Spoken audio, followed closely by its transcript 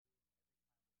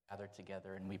gather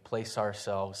together and we place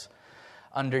ourselves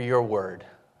under your word,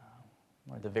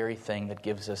 or the very thing that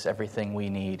gives us everything we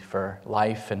need for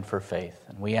life and for faith.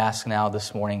 And we ask now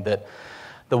this morning that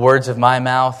the words of my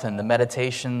mouth and the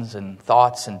meditations and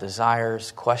thoughts and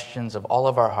desires, questions of all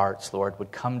of our hearts, Lord,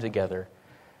 would come together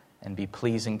and be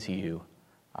pleasing to you,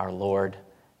 our Lord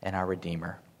and our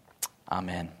Redeemer.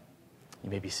 Amen. You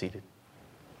may be seated.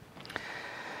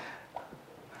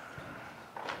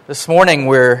 This morning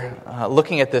we're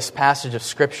looking at this passage of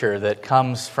Scripture that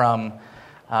comes from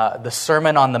the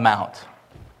Sermon on the Mount,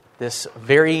 this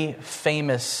very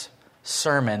famous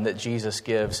sermon that Jesus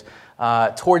gives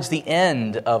towards the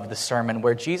end of the sermon,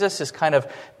 where Jesus is kind of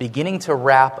beginning to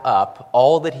wrap up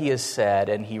all that he has said,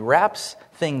 and he wraps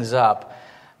things up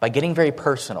by getting very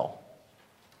personal,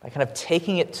 by kind of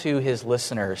taking it to his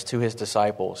listeners, to his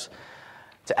disciples,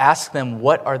 to ask them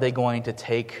what are they going to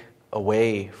take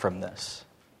away from this.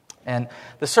 And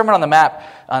the Sermon on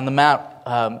the Mount,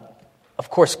 of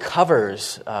course,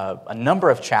 covers a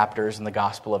number of chapters in the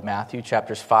Gospel of Matthew,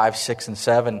 chapters 5, 6, and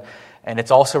 7, and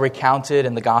it's also recounted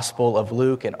in the Gospel of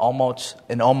Luke in almost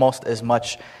as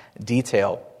much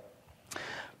detail.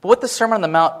 But what the Sermon on the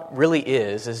Mount really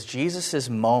is Jesus'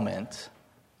 moment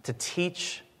to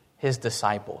teach his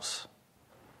disciples.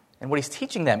 And what he's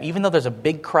teaching them, even though there's a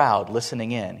big crowd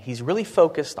listening in, he's really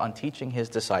focused on teaching his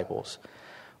disciples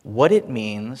what it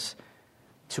means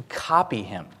to copy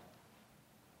him,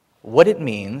 what it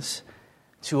means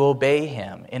to obey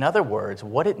him. In other words,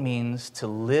 what it means to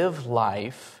live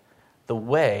life the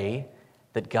way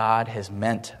that God has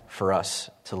meant for us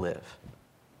to live.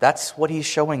 That's what he's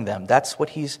showing them. That's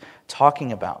what he's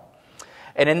talking about.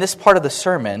 And in this part of the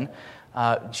sermon,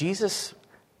 Jesus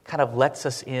kind of lets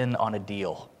us in on a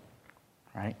deal,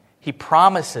 right? He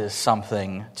promises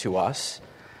something to us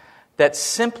that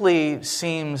simply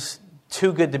seems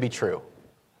too good to be true,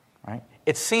 right?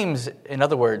 It seems, in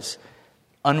other words,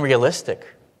 unrealistic.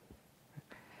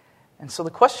 And so the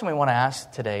question we want to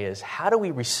ask today is, how do we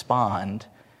respond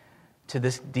to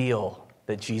this deal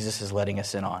that Jesus is letting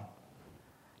us in on?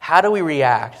 How do we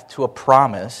react to a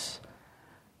promise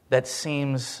that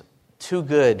seems too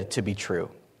good to be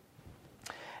true?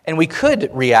 And we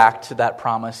could react to that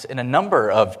promise in a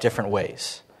number of different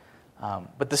ways.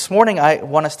 But this morning, I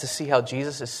want us to see how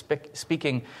Jesus is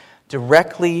speaking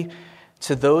directly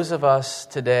to those of us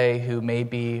today who may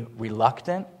be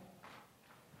reluctant,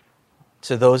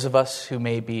 to those of us who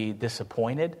may be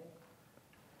disappointed,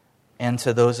 and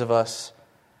to those of us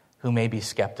who may be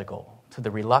skeptical, to the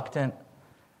reluctant,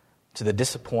 to the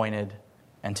disappointed,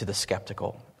 and to the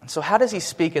skeptical. And so how does he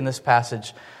speak in this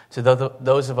passage to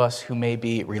those of us who may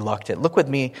be reluctant? Look with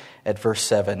me at verse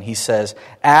 7. He says,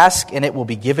 "Ask and it will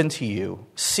be given to you.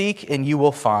 Seek and you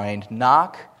will find.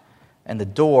 Knock and the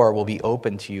door will be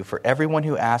opened to you. For everyone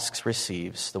who asks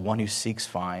receives. The one who seeks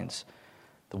finds.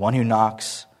 The one who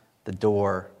knocks, the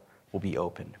door will be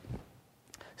opened."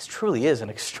 This truly is an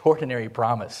extraordinary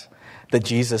promise that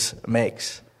Jesus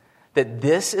makes. That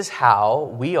this is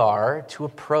how we are to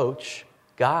approach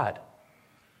God.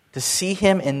 To see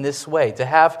him in this way, to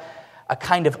have a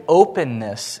kind of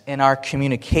openness in our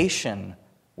communication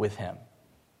with him.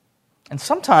 And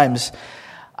sometimes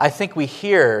I think we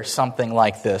hear something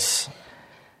like this,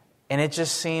 and it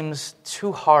just seems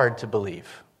too hard to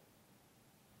believe,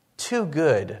 too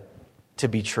good to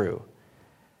be true,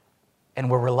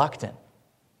 and we're reluctant.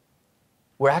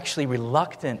 We're actually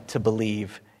reluctant to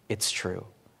believe it's true.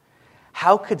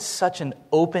 How could such an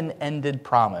open-ended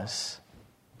promise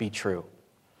be true?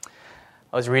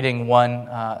 I was reading one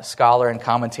scholar and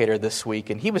commentator this week,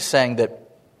 and he was saying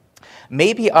that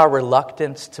maybe our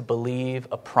reluctance to believe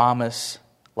a promise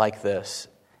like this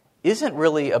isn't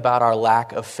really about our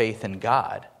lack of faith in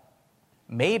God.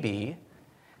 Maybe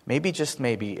just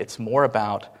maybe, it's more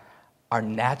about our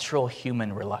natural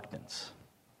human reluctance.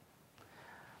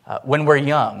 When we're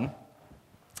young,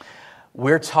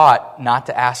 we're taught not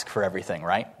to ask for everything,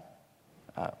 right?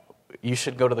 You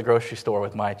should go to the grocery store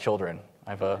with my children.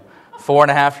 I have a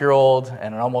 4.5-year-old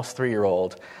and an almost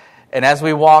 3-year-old. And as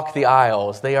we walk the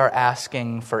aisles, they are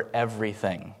asking for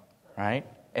everything, right?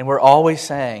 And we're always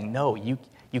saying, no, you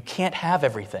can't have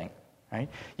everything, right?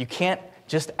 You can't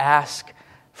just ask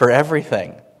for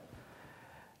everything.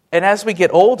 And as we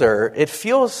get older, it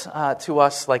feels to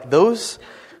us like those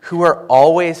who are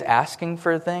always asking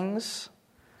for things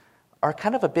are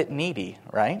kind of a bit needy,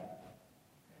 right?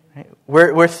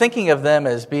 We're thinking of them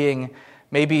as being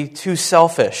maybe too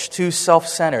selfish, too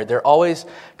self-centered. They're always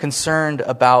concerned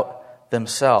about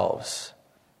themselves.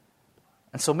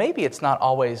 And so maybe it's not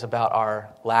always about our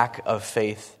lack of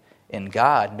faith in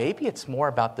God. Maybe it's more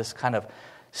about this kind of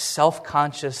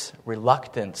self-conscious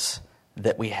reluctance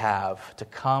that we have to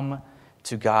come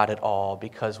to God at all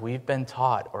because we've been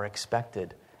taught or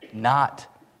expected not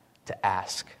to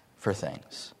ask for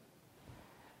things.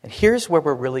 And here's where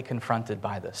we're really confronted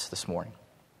by this morning.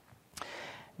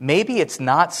 Maybe it's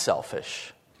not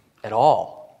selfish at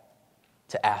all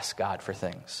to ask God for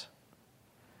things.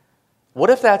 What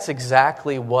if that's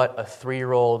exactly what a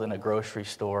 3-year-old in a grocery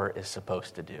store is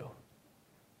supposed to do?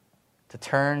 To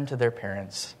turn to their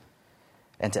parents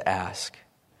and to ask.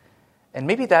 And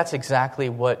maybe that's exactly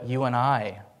what you and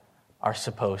I are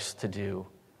supposed to do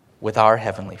with our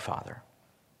Heavenly Father.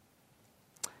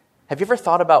 Have you ever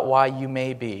thought about why you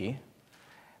may be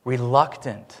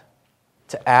reluctant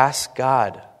to ask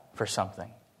God for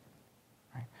something?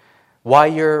 Right? Why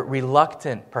you're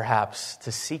reluctant, perhaps,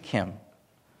 to seek Him,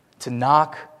 to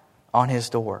knock on His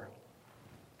door?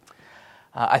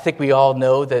 I think we all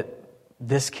know that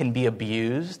this can be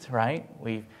abused, right?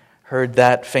 We've heard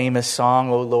that famous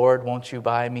song, "Oh Lord, won't you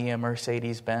buy me a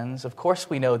Mercedes-Benz?" Of course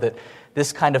we know that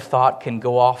this kind of thought can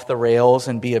go off the rails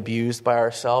and be abused by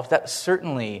ourselves. That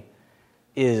certainly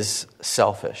is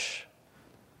selfish.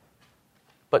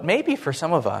 But maybe for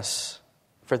some of us,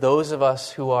 for those of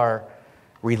us who are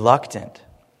reluctant,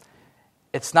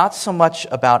 it's not so much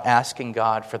about asking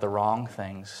God for the wrong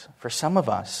things. For some of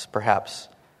us, perhaps,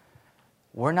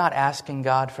 we're not asking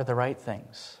God for the right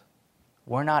things.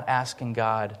 We're not asking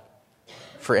God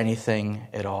for anything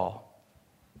at all.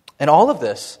 And all of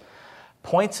this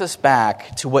points us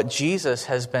back to what Jesus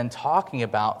has been talking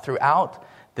about throughout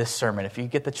this sermon. If you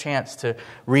get the chance to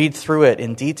read through it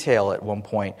in detail at one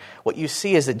point, what you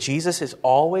see is that Jesus is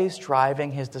always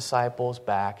driving His disciples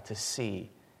back to see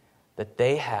that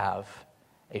they have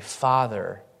a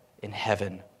Father in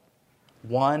heaven,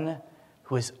 one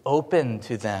who is open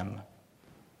to them,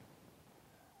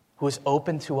 who is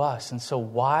open to us. And so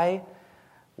why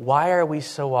are we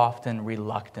so often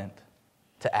reluctant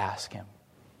to ask Him,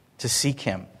 to seek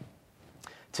Him,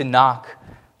 to knock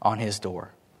on His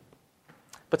door?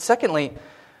 But secondly,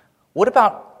 what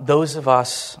about those of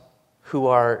us who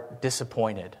are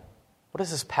disappointed? What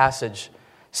does this passage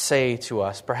say to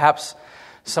us? Perhaps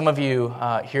some of you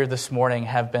here this morning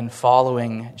have been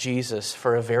following Jesus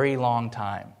for a very long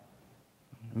time.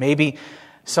 Maybe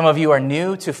some of you are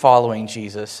new to following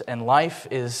Jesus, and life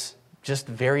is just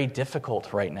very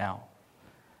difficult right now.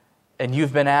 And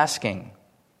you've been asking,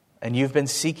 and you've been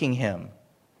seeking Him,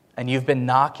 and you've been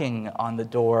knocking on the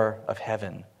door of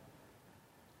heaven.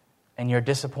 And you're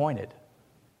disappointed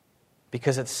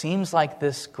because it seems like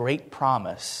this great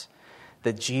promise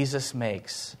that Jesus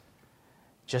makes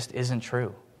just isn't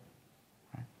true.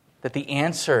 That the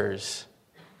answers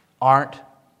aren't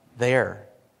there.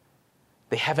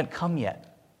 They haven't come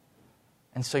yet.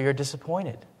 And so you're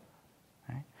disappointed.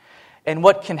 And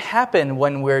what can happen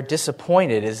when we're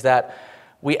disappointed is that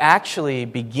we actually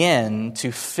begin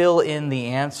to fill in the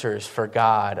answers for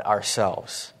God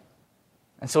ourselves.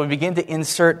 And so we begin to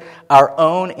insert our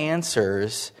own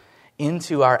answers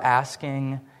into our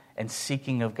asking and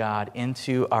seeking of God,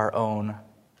 into our own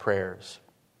prayers.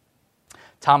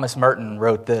 Thomas Merton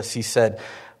wrote this. He said,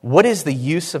 "What is the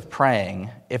use of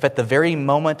praying if at the very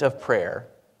moment of prayer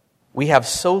we have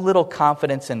so little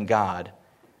confidence in God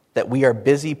that we are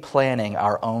busy planning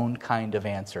our own kind of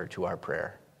answer to our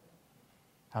prayer?"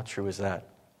 How true is that?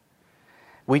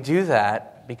 We do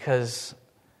that because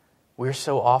we're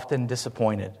so often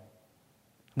disappointed.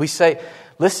 We say,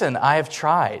 "Listen, I have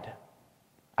tried.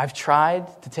 I've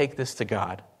tried to take this to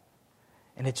God,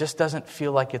 and it just doesn't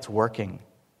feel like it's working."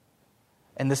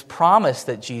 And this promise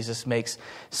that Jesus makes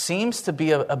seems to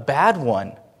be a bad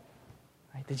one.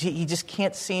 He just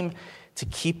can't seem to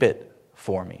keep it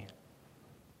for me.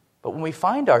 But when we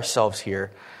find ourselves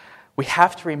here, we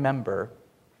have to remember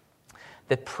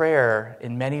that prayer,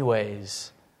 in many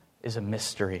ways, is a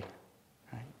mystery.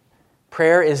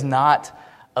 Prayer is not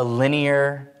a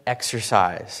linear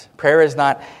exercise. Prayer is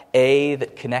not A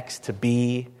that connects to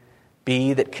B,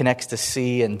 B that connects to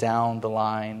C, and down the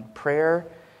line. Prayer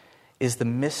is the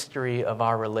mystery of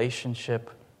our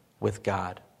relationship with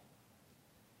God.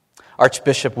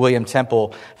 Archbishop William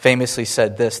Temple famously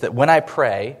said this, that when I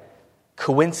pray,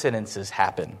 coincidences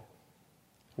happen.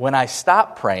 When I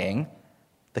stop praying,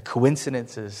 the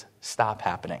coincidences stop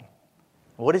happening.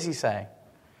 What is he saying?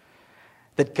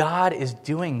 That God is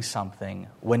doing something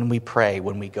when we pray,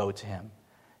 when we go to Him.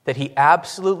 That He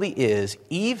absolutely is,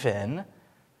 even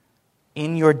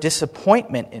in your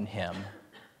disappointment in Him,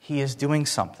 He is doing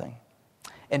something.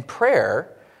 And prayer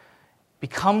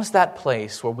becomes that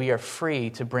place where we are free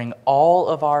to bring all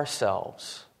of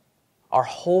ourselves, our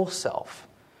whole self,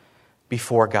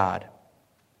 before God.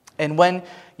 And when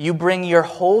you bring your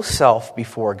whole self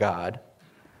before God,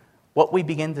 what we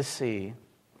begin to see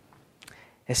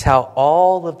is how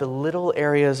all of the little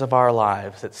areas of our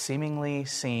lives that seemingly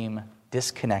seem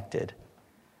disconnected,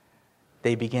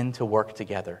 they begin to work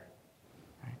together.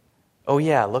 Oh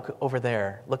yeah, look over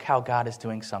there. Look how God is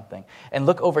doing something. And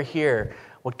look over here,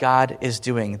 what God is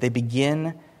doing. They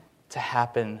begin to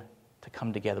happen, to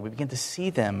come together. We begin to see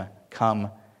them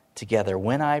come together.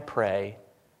 When I pray,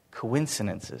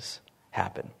 coincidences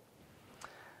happen.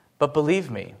 But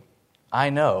believe me, I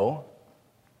know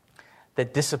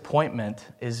that disappointment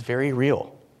is very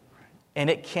real. And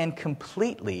it can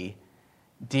completely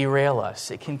derail us.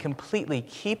 It can completely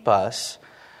keep us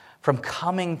from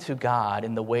coming to God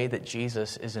in the way that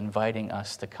Jesus is inviting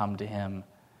us to come to Him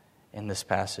in this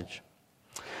passage.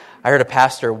 I heard a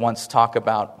pastor once talk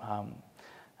about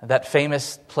that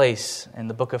famous place in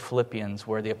the book of Philippians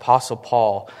where the Apostle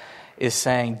Paul is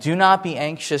saying, do not be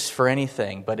anxious for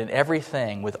anything, but in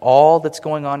everything, with all that's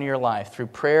going on in your life, through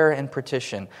prayer and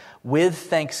petition, with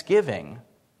thanksgiving,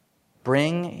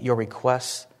 bring your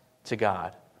requests to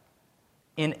God.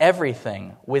 In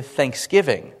everything, with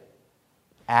thanksgiving,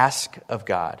 ask of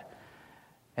God.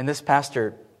 And this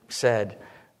pastor said,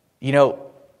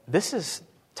 this is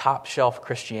top shelf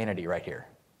Christianity right here.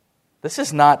 This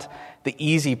is not the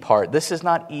easy part. This is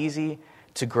not easy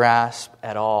to grasp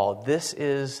at all. This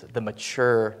is the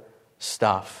mature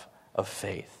stuff of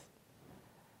faith.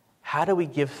 How do we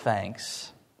give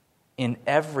thanks in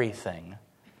everything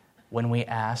when we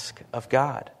ask of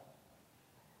God?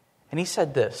 And he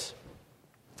said this,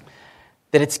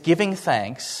 that it's giving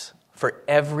thanks for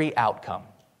every outcome.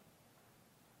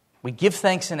 We give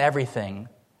thanks in everything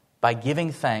by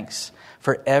giving thanks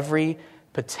for every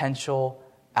potential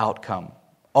outcome.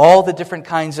 All the different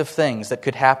kinds of things that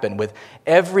could happen with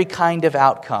every kind of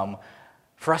outcome,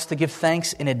 for us to give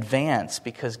thanks in advance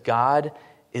because God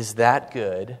is that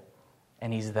good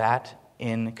and He's that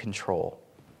in control.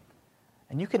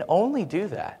 And you can only do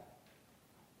that.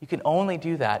 You can only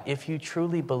do that if you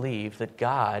truly believe that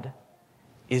God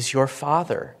is your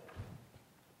Father.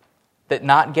 That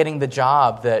not getting the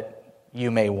job that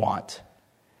you may want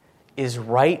is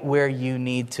right where you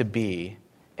need to be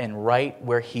and right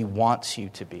where He wants you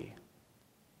to be.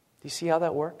 Do you see how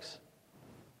that works?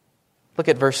 Look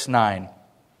at verse 9.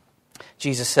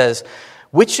 Jesus says,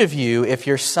 which of you, if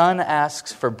your son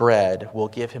asks for bread, will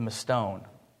give him a stone?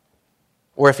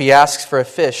 Or if he asks for a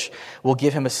fish, will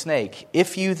give him a snake?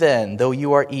 If you then, though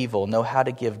you are evil, know how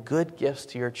to give good gifts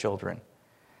to your children,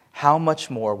 how much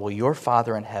more will your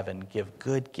Father in heaven give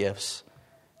good gifts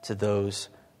to those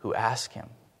who ask Him?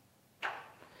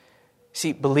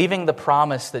 See, believing the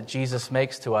promise that Jesus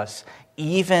makes to us,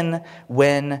 even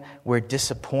when we're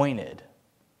disappointed,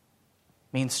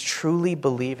 means truly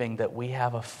believing that we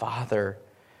have a Father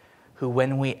who,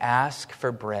 when we ask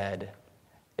for bread,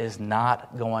 is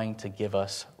not going to give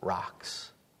us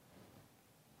rocks.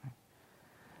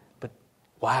 But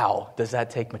wow, does that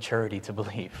take maturity to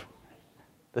believe?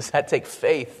 Does that take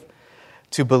faith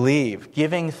to believe?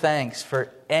 Giving thanks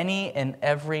for any and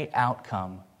every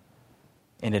outcome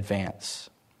in advance.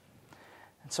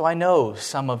 And so I know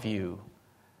some of you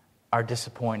are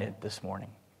disappointed this morning.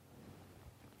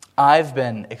 I've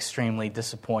been extremely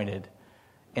disappointed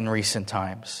in recent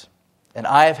times. And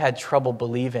I've had trouble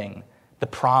believing the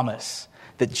promise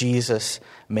that Jesus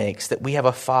makes, that we have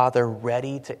a Father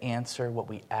ready to answer what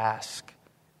we ask.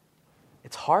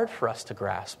 It's hard for us to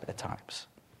grasp at times.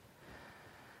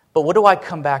 But what do I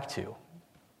come back to?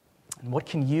 And what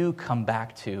can you come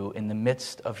back to in the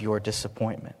midst of your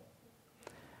disappointment?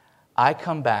 I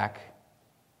come back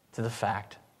to the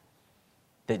fact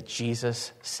that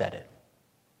Jesus said it,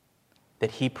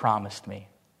 that He promised me,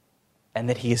 and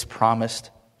that He has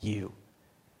promised you.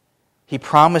 He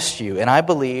promised you, and I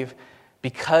believe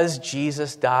because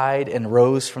Jesus died and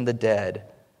rose from the dead,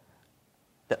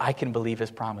 that I can believe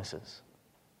His promises.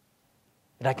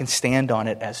 That I can stand on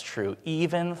it as true,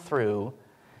 even through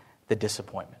the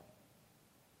disappointment.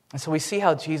 And so we see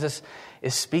how Jesus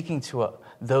is speaking to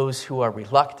those who are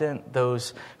reluctant,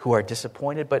 those who are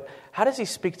disappointed. But how does He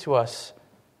speak to us,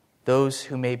 those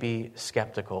who may be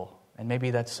skeptical? And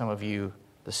maybe that's some of you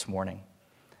this morning.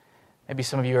 Maybe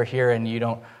some of you are here and you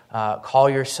don't call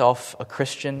yourself a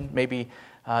Christian. Maybe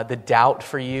the doubt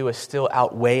for you is still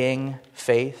outweighing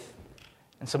faith.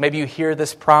 And so maybe you hear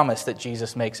this promise that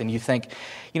Jesus makes and you think,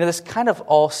 this kind of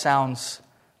all sounds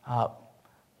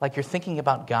like you're thinking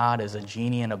about God as a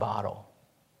genie in a bottle.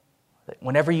 That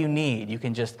whenever you need, you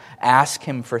can just ask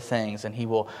Him for things and He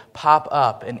will pop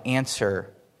up and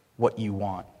answer what you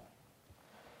want.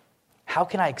 How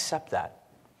can I accept that?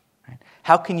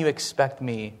 How can you expect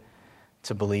me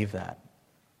to believe that?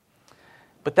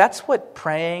 But that's what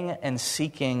praying and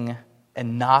seeking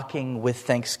and knocking with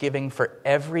thanksgiving for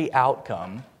every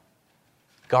outcome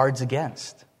guards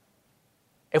against.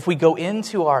 If we go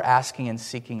into our asking and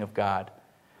seeking of God,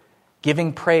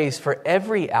 giving praise for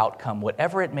every outcome,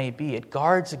 whatever it may be, it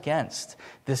guards against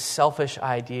this selfish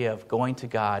idea of going to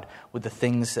God with the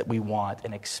things that we want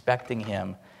and expecting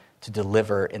Him to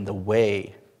deliver in the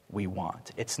way we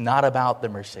want. It's not about the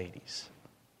Mercedes.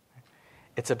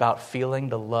 It's about feeling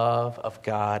the love of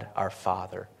God our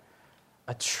Father,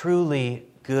 a truly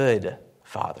good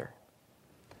Father.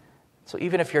 So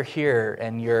even if you're here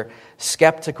and you're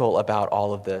skeptical about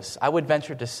all of this, I would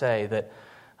venture to say that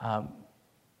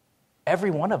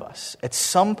every one of us at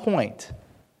some point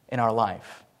in our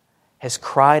life has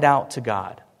cried out to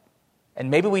God. And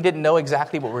maybe we didn't know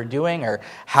exactly what we're doing or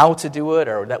how to do it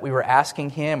or that we were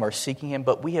asking Him or seeking Him,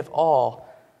 but we have all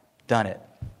done it.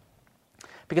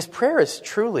 Because prayer is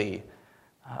truly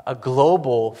a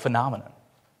global phenomenon.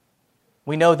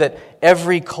 We know that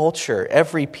every culture,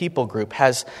 every people group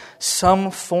has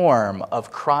some form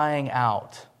of crying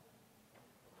out,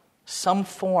 some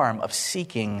form of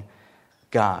seeking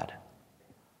God.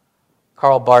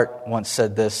 Karl Barth once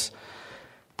said this: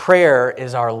 prayer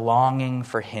is our longing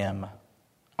for Him,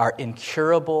 our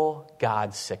incurable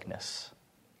God sickness.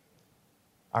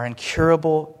 Our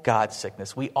incurable God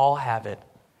sickness. We all have it.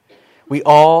 We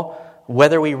all,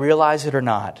 whether we realize it or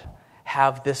not,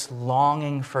 have this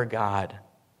longing for God,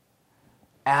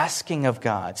 asking of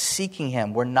God, seeking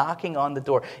Him. We're knocking on the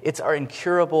door. It's our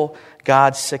incurable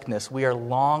God sickness. We are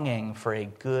longing for a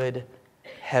good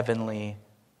heavenly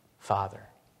Father.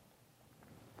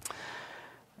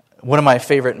 One of my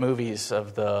favorite movies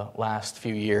of the last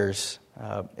few years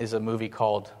is a movie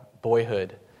called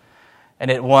Boyhood. And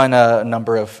it won a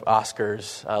number of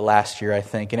Oscars last year, I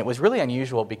think. And it was really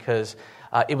unusual because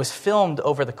it was filmed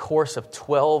over the course of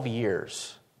 12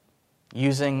 years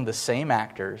using the same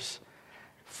actors,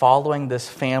 following this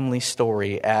family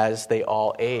story as they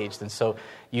all aged. And so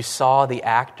you saw the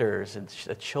actors and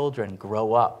the children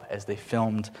grow up as they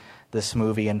filmed this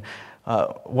movie. And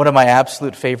one of my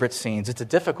absolute favorite scenes, it's a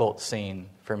difficult scene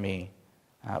for me,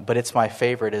 but it's my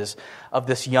favorite, is of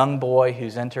this young boy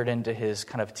who's entered into his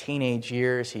kind of teenage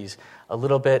years. He's a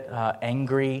little bit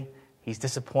angry. He's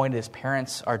disappointed his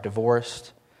parents are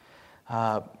divorced.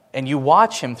 And you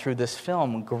watch him through this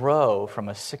film grow from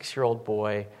a 6-year-old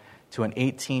boy to an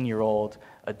 18-year-old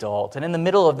adult. And in the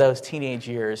middle of those teenage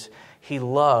years, he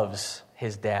loves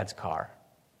his dad's car.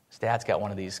 His dad's got one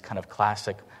of these kind of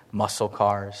classic muscle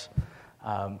cars.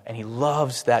 And he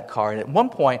loves that car. And at one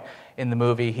point in the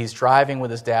movie, he's driving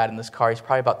with his dad in this car. He's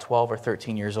probably about 12 or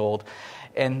 13 years old.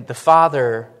 And the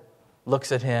father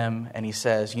looks at him and he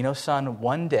says, "You know, son,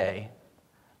 one day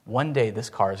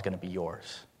this car is going to be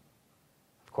yours."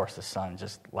 Of course, the son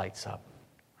just lights up.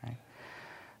 Right?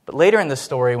 But later in the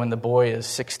story, when the boy is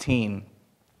 16,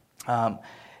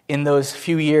 in those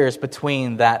few years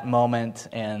between that moment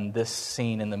and this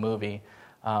scene in the movie,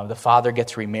 the father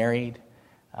gets remarried.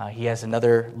 He has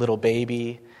another little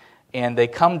baby, and they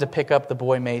come to pick up the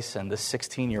boy Mason, the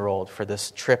 16-year-old, for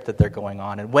this trip that they're going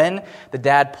on. And when the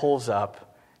dad pulls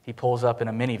up, he pulls up in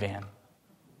a minivan.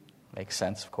 Makes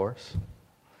sense, of course.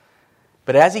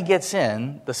 But as he gets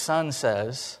in, the son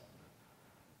says,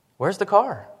 "Where's the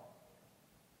car?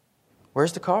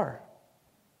 Where's the car?"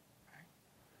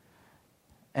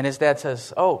 And his dad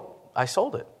says, "Oh, I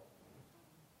sold it."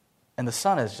 And the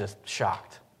son is just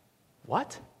shocked.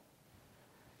 "What?"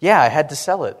 "Yeah, I had to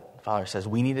sell it," the father says.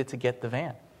 "We needed to get the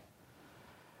van."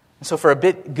 And so for a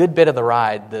good bit of the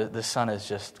ride, the son is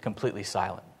just completely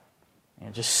silent,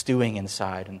 just stewing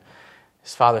inside. And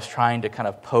his father's trying to kind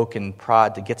of poke and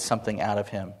prod to get something out of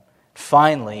him.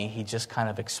 Finally, he just kind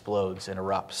of explodes and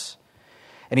erupts.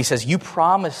 And he says, "You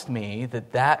promised me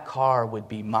that car would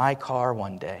be my car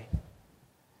one day."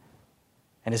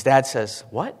 And his dad says,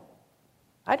 "What?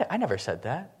 I never said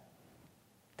that.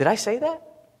 Did I say that?"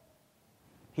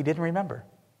 He didn't remember.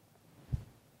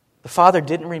 The father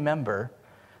didn't remember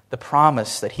the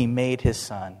promise that he made his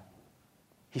son.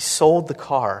 He sold the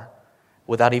car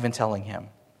without even telling him.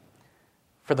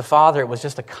 For the father, it was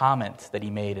just a comment that he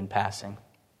made in passing.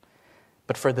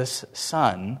 But for this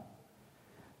son,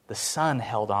 the son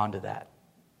held on to that.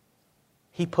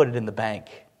 He put it in the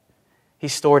bank. He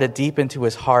stored it deep into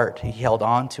his heart. He held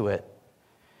on to it.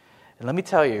 And let me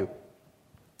tell you,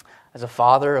 as a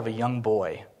father of a young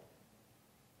boy,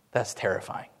 that's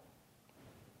terrifying.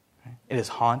 It is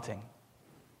haunting.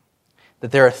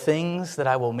 That there are things that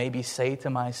I will maybe say to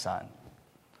my son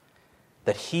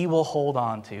that he will hold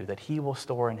on to, that he will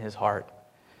store in his heart,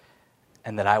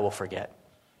 and that I will forget.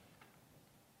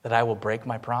 That I will break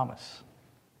my promise.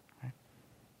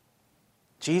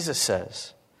 Jesus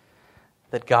says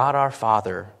that God our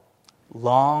Father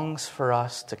longs for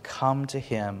us to come to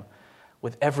Him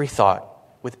with every thought,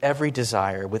 with every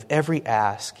desire, with every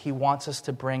ask. He wants us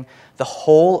to bring the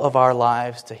whole of our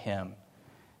lives to Him.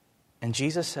 And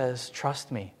Jesus says,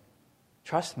 trust me.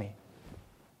 Trust me.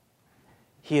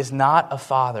 He is not a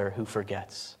father who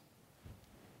forgets.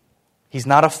 He's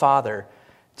not a father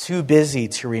too busy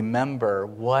to remember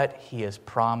what He has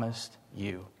promised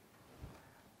you.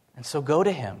 And so go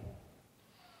to Him.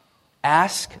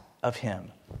 Ask of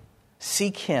Him.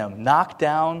 Seek Him. Knock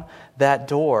down that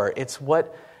door. It's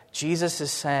what Jesus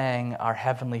is saying our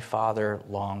Heavenly Father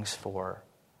longs for.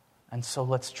 And so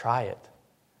let's try it.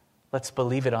 Let's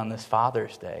believe it on this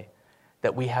Father's Day,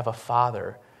 that we have a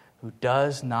Father who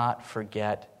does not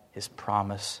forget His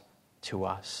promise to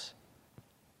us.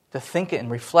 To think and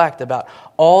reflect about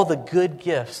all the good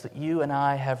gifts that you and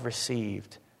I have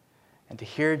received, and to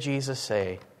hear Jesus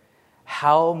say,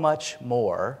 how much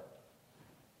more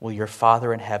will your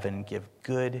Father in heaven give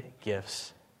good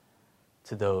gifts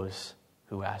to those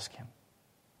who ask Him?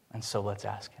 And so let's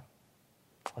ask Him.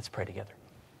 Let's pray together.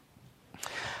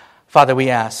 Father, we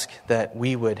ask that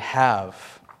we would have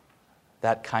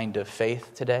that kind of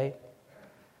faith today.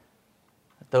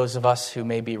 Those of us who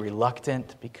may be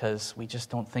reluctant because we just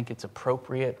don't think it's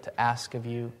appropriate to ask of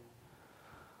you.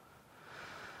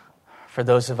 For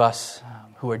those of us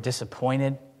who are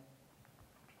disappointed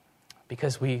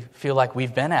because we feel like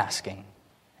we've been asking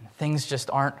and things just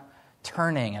aren't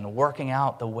turning and working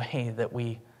out the way that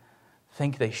we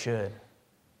think they should.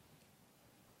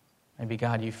 Maybe,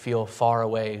 God, you feel far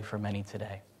away from many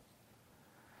today.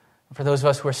 For those of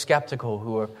us who are skeptical,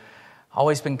 who have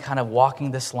always been kind of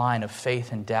walking this line of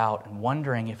faith and doubt and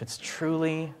wondering if it's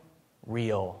truly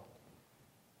real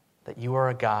that you are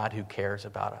a God who cares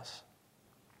about us.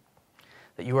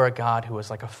 That you are a God who is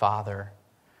like a father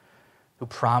who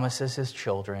promises His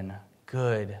children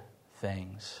good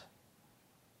things.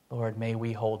 Lord, may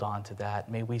we hold on to that.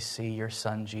 May we see your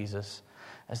Son, Jesus,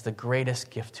 as the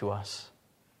greatest gift to us.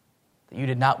 That you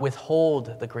did not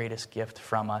withhold the greatest gift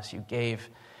from us. You gave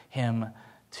Him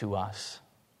to us.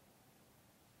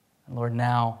 And Lord,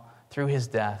 now, through His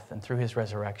death and through His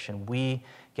resurrection, we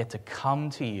get to come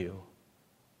to you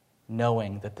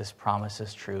knowing that this promise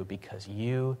is true because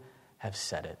you have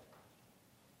said it.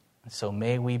 And so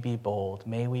may we be bold,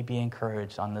 may we be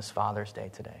encouraged on this Father's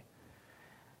Day today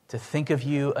to think of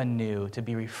you anew, to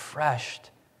be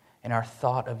refreshed in our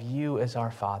thought of you as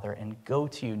our Father, and go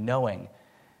to you knowing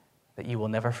that you will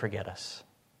never forget us,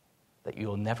 that you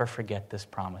will never forget this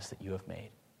promise that you have made.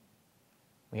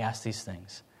 We ask these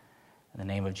things. In the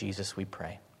name of Jesus we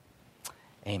pray.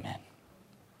 Amen.